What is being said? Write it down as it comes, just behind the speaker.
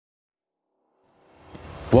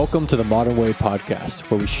Welcome to the Modern Way podcast,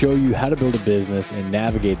 where we show you how to build a business and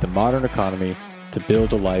navigate the modern economy to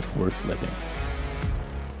build a life worth living.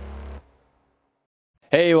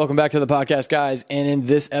 Hey, welcome back to the podcast, guys. And in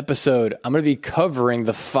this episode, I'm going to be covering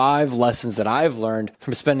the 5 lessons that I've learned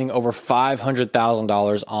from spending over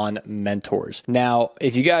 $500,000 on mentors. Now,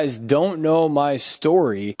 if you guys don't know my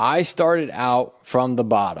story, I started out from the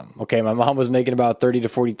bottom. Okay, my mom was making about $30,000 to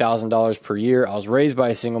 $40,000 per year. I was raised by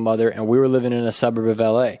a single mother, and we were living in a suburb of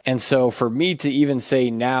LA. And so for me to even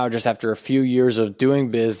say now, just after a few years of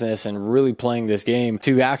doing business and really playing this game,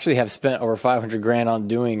 to actually have spent over 500 grand on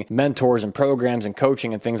doing mentors and programs and coaching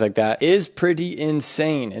and things like that is pretty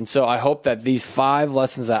insane. And so I hope that these 5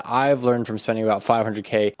 lessons that I've learned from spending about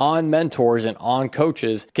 $500K on mentors and on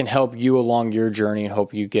coaches can help you along your journey and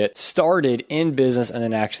hope you get started in business and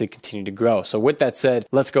then actually continue to grow. So with that said,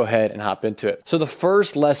 let's go ahead and hop into it. So the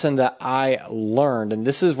first lesson that I learned, and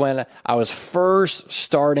this is when I was first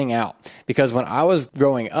starting out, because when I was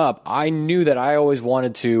growing up, I knew that I always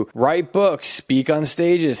wanted to write books, speak on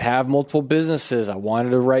stages, have multiple businesses. I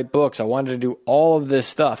wanted to write books. I wanted to do all of this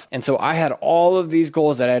stuff. And so I had all of these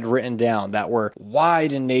goals that I had written down that were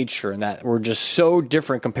wide in nature and that were just so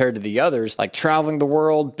different compared to the others, like traveling the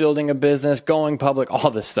world, building a business, going public, all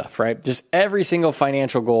this stuff, right? Just every single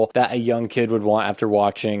financial goal that a young kid would want after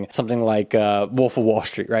watching something like Wolf of Wall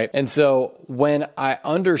Street, right? And so when I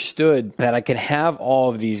understood that I could have all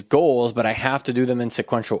of these goals, but I have to do them in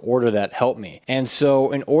sequential order, that helped me. And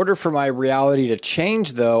so in order for my reality to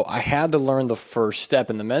change, though, I had to learn the first step.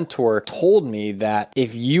 And the mentor told me that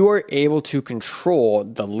if you are able to control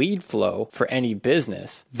the lead flow for any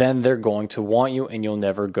business, then they're going to want you and you'll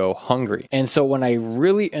never go hungry. And so when I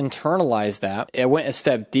really internalized that, it went a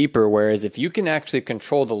step deeper, whereas if you can actually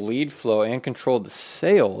control the lead flow and control the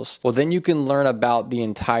sales, well, then you can learn about the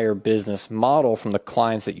entire business model from the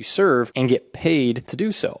clients that you serve and get paid to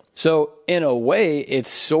do so. So in a way, it's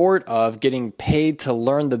sort of getting paid to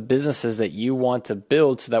learn the businesses that you want to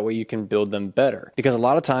build so that way you can build them better. Because a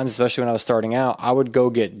lot of times, especially when I was starting out, I would go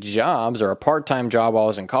get jobs or a part-time job while I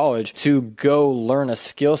was in college to go learn a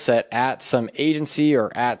skill set at some agency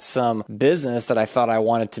or at some business that I thought I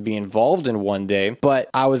wanted to be involved in one day, but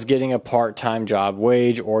I was getting a part-time job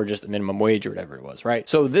wage or just a minimum wage or whatever it was, right?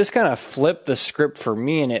 So this kind of flipped the script for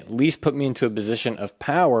me and at least put me into a position of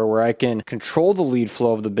power where I can control the lead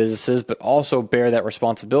flow of the businesses, but also bear that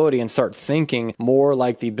responsibility and start thinking more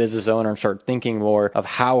like the business owner and start thinking more of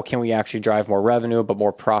how can we actually drive more revenue, but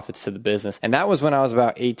more profits to the business. And that was when I was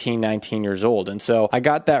about 18, 19 years old. And so I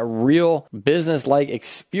got that real business-like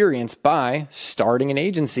experience by starting an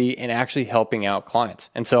agency and actually helping out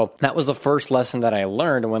clients. And so that was the first lesson that I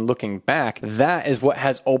learned. And when looking back, that is what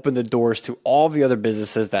has opened the doors to all the other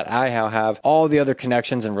businesses that I now have, all the other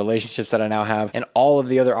connections and relationships that I now have, and all of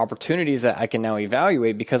the other opportunities that I can now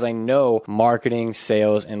evaluate because I know marketing,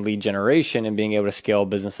 sales, and lead generation and being able to scale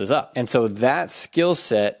businesses up. And so that skill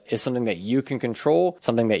set is something that you can control,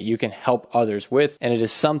 something that you can help others with. And it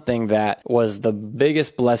is something that was the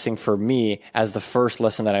biggest blessing for me as the first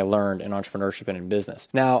lesson that I learned in entrepreneurship and in business.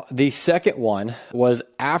 Now, the second one was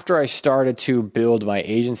after I started to build my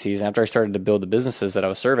agencies, and after I started to build the businesses that I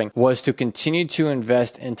was serving, was to continue to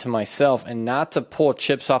invest into myself and not to pull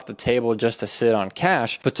chips off the table just to sit on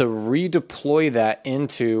cash, but to redeploy that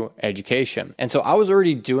into education. And so I was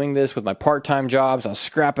already doing this with my part-time jobs. I was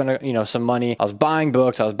scrapping, some money. I was buying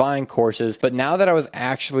books. I was buying courses. But now that I was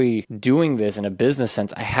actually doing this in a business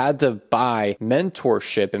sense, I had to buy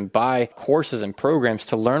mentorship and buy courses and programs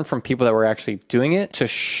to learn from people that were actually doing it to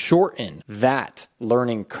shorten that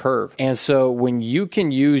learning curve. And so when you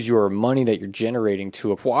can use your money that you're generating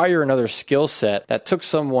to acquire another skill set that took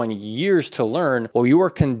someone years to learn, well, you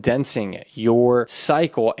are condensing your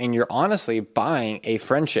cycle and you're honestly buying a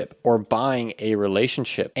friendship or buying a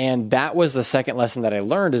relationship. And that was the second lesson that I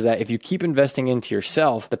learned, is that if you keep investing into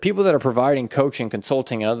yourself, the people that are providing coaching,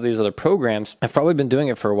 consulting, and all these other programs have probably been doing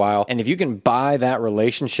it for a while. And if you can buy that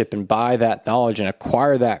relationship and buy that knowledge and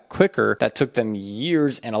acquire that quicker, that took them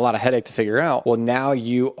years and a lot of headache to figure out, well, now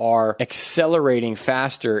you are accelerating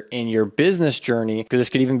faster in your business journey, because this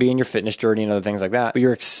could even be in your fitness journey and other things like that, but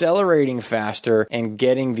you're accelerating faster and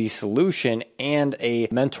getting the solution and a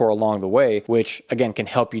mentor along the way, which again can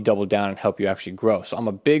help you double down and help you actually grow. So I'm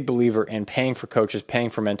a big believer in paying for coaches, paying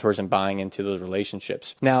for mentors, and buying into those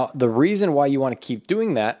relationships. Now, the reason why you want to keep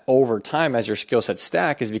doing that over time as your skill set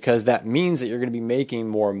stack is because that means that you're going to be making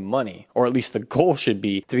more money, or at least the goal should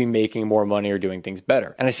be to be making more money or doing things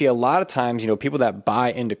better. And I see a lot of times, people that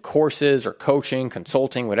buy into courses or coaching,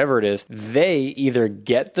 consulting, whatever it is, they either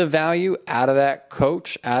get the value out of that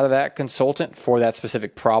coach, out of that consultant for that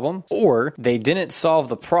specific problem, or they didn't solve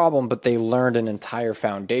the problem, but they learned an entire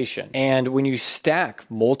entire foundation. And when you stack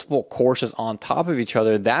multiple courses on top of each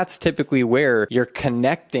other, that's typically where you're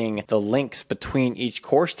connecting the links between each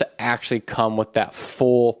course to actually come with that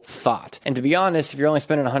full thought. And to be honest, if you're only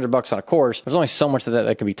spending $100 on a course, there's only so much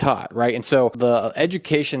that can be taught, right? And so the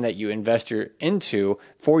education that you invest into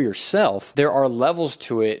for yourself, there are levels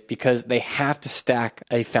to it because they have to stack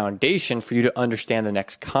a foundation for you to understand the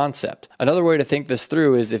next concept. Another way to think this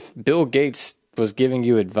through is if Bill Gates was giving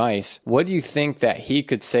you advice, what do you think that he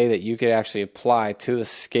could say that you could actually apply to the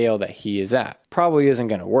scale that he is at? Probably isn't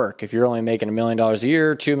going to work. If you're only making $1 million a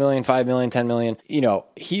year, 2 million, 5 million, 10 million,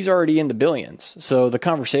 he's already in the billions. So the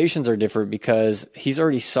conversations are different because he's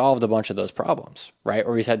already solved a bunch of those problems, right?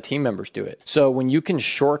 Or he's had team members do it. So when you can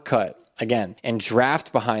shortcut again and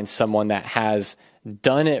draft behind someone that has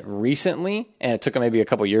done it recently, and it took them maybe a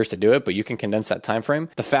couple years to do it, but you can condense that time frame,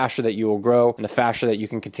 the faster that you will grow and the faster that you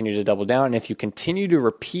can continue to double down. And if you continue to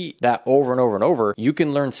repeat that over and over and over, you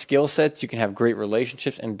can learn skill sets, you can have great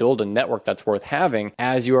relationships and build a network that's worth having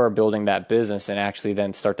as you are building that business and actually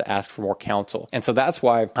then start to ask for more counsel. And so that's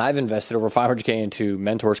why I've invested over $500K into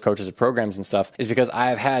mentors, coaches, and programs and stuff, is because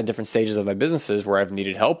I've had different stages of my businesses where I've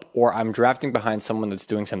needed help or I'm drafting behind someone that's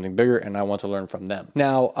doing something bigger and I want to learn from them.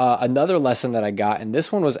 Now, another lesson that I got, and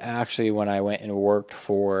this one was actually when I went and worked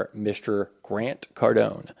for Mr. Grant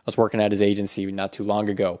Cardone. I was working at his agency not too long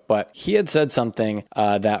ago, but he had said something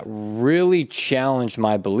that really challenged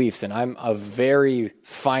my beliefs. And I'm a very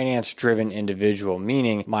finance-driven individual,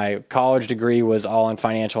 meaning my college degree was all in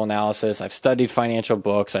financial analysis. I've studied financial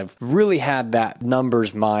books. I've really had that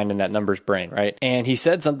numbers mind and that numbers brain, right? And he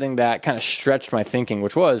said something that kind of stretched my thinking,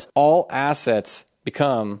 which was all assets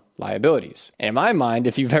become liabilities. And in my mind,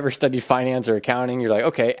 if you've ever studied finance or accounting, you're like,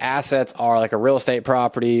 okay, assets are like a real estate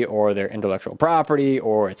property or their intellectual property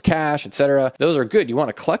or it's cash, etc. Those are good. You want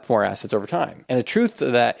to collect more assets over time. And the truth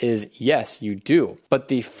of that is, yes, you do. But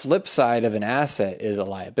the flip side of an asset is a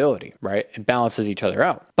liability, right? It balances each other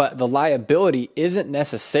out. But the liability isn't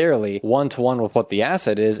necessarily one-to-one with what the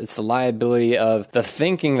asset is. It's the liability of the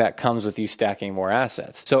thinking that comes with you stacking more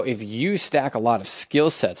assets. So if you stack a lot of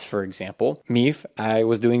skill sets, for example, I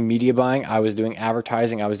was doing media buying, I was doing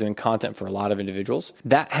advertising, I was doing content for a lot of individuals.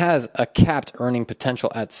 That has a capped earning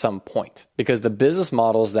potential at some point because the business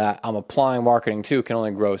models that I'm applying marketing to can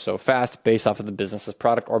only grow so fast based off of the business's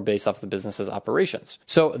product or based off of the business's operations.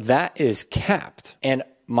 So that is capped. And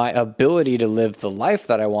my ability to live the life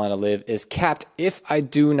that I want to live is capped if I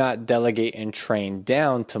do not delegate and train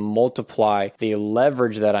down to multiply the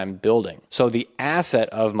leverage that I'm building. So the asset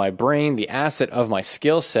of my brain, the asset of my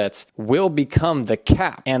skill sets will become the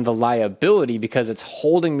cap and the liability because it's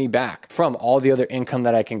holding me back from all the other income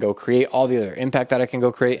that I can go create, all the other impact that I can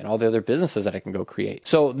go create, and all the other businesses that I can go create.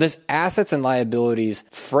 So this assets and liabilities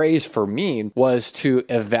phrase for me was to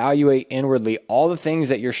evaluate inwardly all the things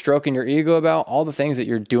that you're stroking your ego about, all the things that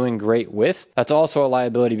you're doing great with. That's also a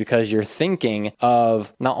liability because you're thinking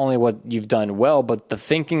of not only what you've done well, but the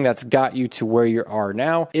thinking that's got you to where you are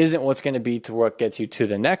now isn't what's going to be to what gets you to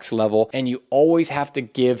the next level. And you always have to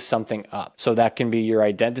give something up. So that can be your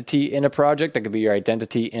identity in a project. That could be your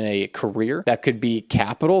identity in a career. That could be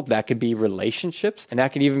capital. That could be relationships. And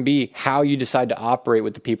that could even be how you decide to operate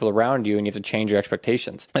with the people around you. And you have to change your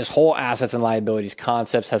expectations. This whole assets and liabilities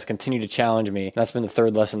concepts has continued to challenge me. That's been the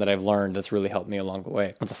third lesson that I've learned that's really helped me along the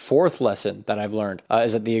way. But the fourth lesson that I've learned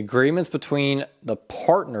is that the agreements between the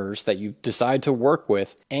partners that you decide to work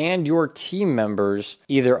with and your team members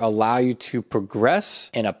either allow you to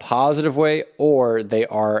progress in a positive way or they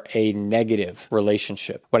are a negative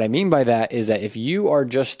relationship. What I mean by that is that if you are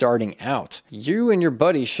just starting out, you and your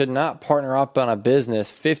buddy should not partner up on a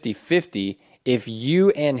business 50-50 if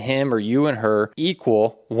you and him or you and her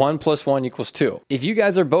equal 1 + 1 = 2. If you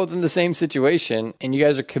guys are both in the same situation and you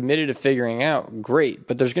guys are committed to figuring out, great.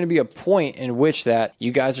 But there's going to be a point in which that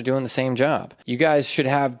you guys are doing the same job. You guys should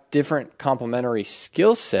have different complementary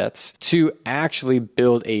skill sets to actually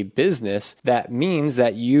build a business that means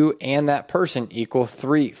that you and that person equal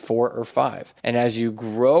 3, 4, or 5. And as you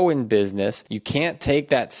grow in business, you can't take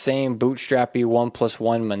that same bootstrappy 1 +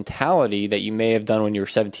 1 mentality that you may have done when you were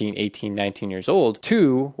 17, 18, 19 years old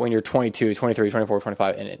to when you're 22, 23, 24,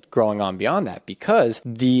 25, and growing on beyond that, because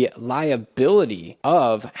the liability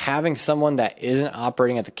of having someone that isn't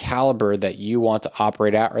operating at the caliber that you want to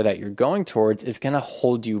operate at or that you're going towards is going to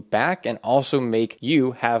hold you back and also make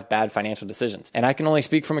you have bad financial decisions. And I can only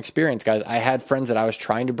speak from experience, guys. I had friends that I was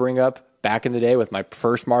trying to bring up back in the day with my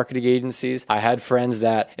first marketing agencies. I had friends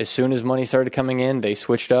that as soon as money started coming in, they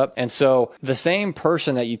switched up. And so the same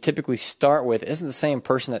person that you typically start with isn't the same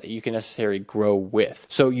person that you can necessarily grow with.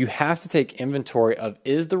 So you have to take inventory of,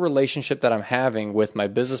 is the relationship that I'm having with my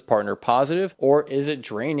business partner positive, or is it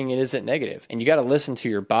draining and is it negative? And you got to listen to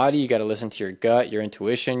your body. You got to listen to your gut, your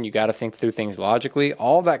intuition. You got to think through things logically.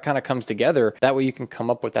 All that kind of comes together. That way you can come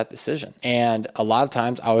up with that decision. And a lot of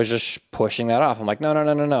times I was just pushing that off. I'm like, no.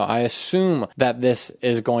 I assume that this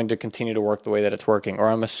is going to continue to work the way that it's working, or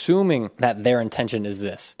I'm assuming that their intention is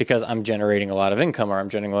this because I'm generating a lot of income or I'm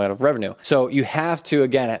generating a lot of revenue. So you have to,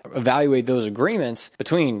 again, evaluate those agreements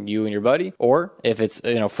between you and your buddy, or if it's,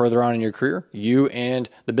 further on in your career, you and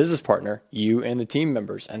the business partner, you and the team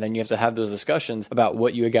members. And then you have to have those discussions about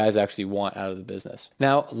what you guys actually want out of the business.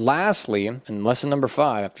 Now, lastly, and lesson number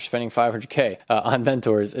 5, after spending $500K on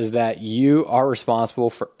mentors, is that you are responsible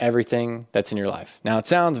for everything that's in your life. Now, it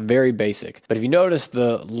sounds very basic, but if you notice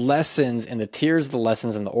the lessons and the tiers of the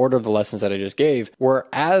lessons and the order of the lessons that I just gave, were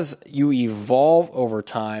as you evolve over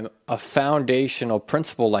time, a foundational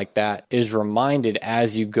principle like that is reminded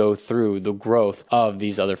as you go through the growth of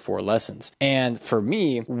these other 4 lessons. And for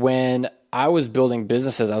me, when I was building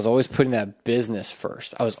businesses, I was always putting that business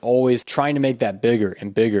first. I was always trying to make that bigger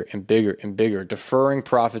and bigger and bigger and bigger, deferring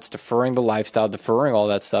profits, deferring the lifestyle, deferring all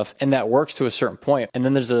that stuff. And that works to a certain point. And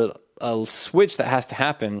then there's a switch that has to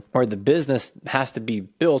happen where the business has to be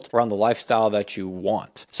built around the lifestyle that you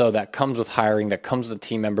want. So that comes with hiring, that comes with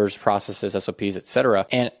team members, processes, SOPs, etc.,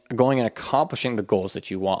 and going and accomplishing the goals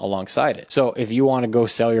that you want alongside it. So if you want to go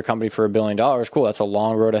sell your company for $1 billion, cool, that's a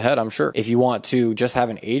long road ahead, I'm sure. If you want to just have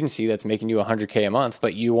an agency that's making you $100K a month,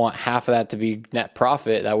 but you want half of that to be net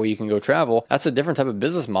profit, that way you can go travel, that's a different type of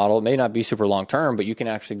business model. It may not be super long term, but you can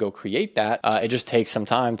actually go create that. It just takes some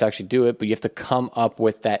time to actually do it, but you have to come up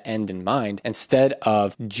with that end in mind instead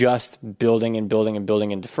of just building and building and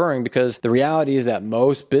building and deferring, because the reality is that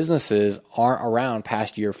most businesses aren't around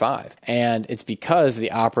past year 5. And it's because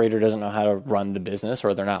the operator doesn't know how to run the business,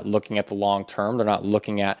 or they're not looking at the long term. They're not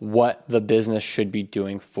looking at what the business should be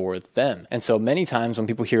doing for them. And so many times when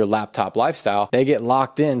people hear laptop lifestyle, they get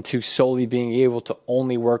locked into solely being able to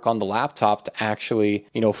only work on the laptop to actually,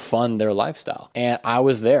 fund their lifestyle. And I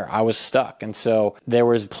was there. I was stuck. And so there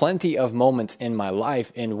was plenty of moments in my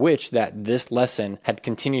life in which that this lesson had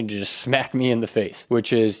continued to just smack me in the face,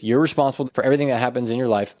 which is you're responsible for everything that happens in your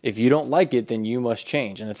life. If you don't like it, then you must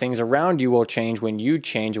change. And the things around you will change when you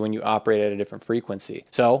change, when you operate at a different frequency.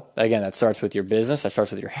 So again, that starts with your business. That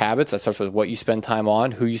starts with your habits. That starts with what you spend time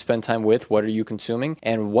on, who you spend time with, what are you consuming,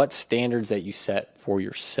 and what standards that you set for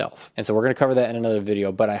yourself. And so we're going to cover that in another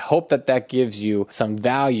video, but I hope that that gives you some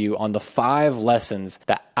value on the 5 lessons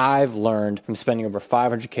that I've learned from spending over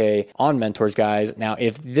 $500K on mentors, guys. Now,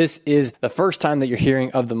 if this is the first time that you're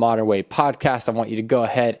hearing of the Modern Way podcast, I want you to go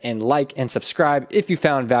ahead and like and subscribe. If you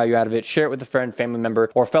found value out of it, share it with a friend, family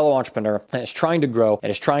member, or fellow entrepreneur that is trying to grow,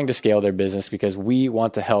 that is trying to scale their business, because we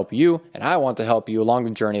want to help you, and I want to help you along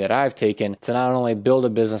the journey that I've taken to not only build a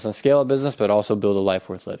business and scale a business, but also build a life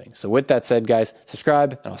worth living. So with that said, guys,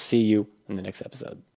 subscribe, and I'll see you in the next episode.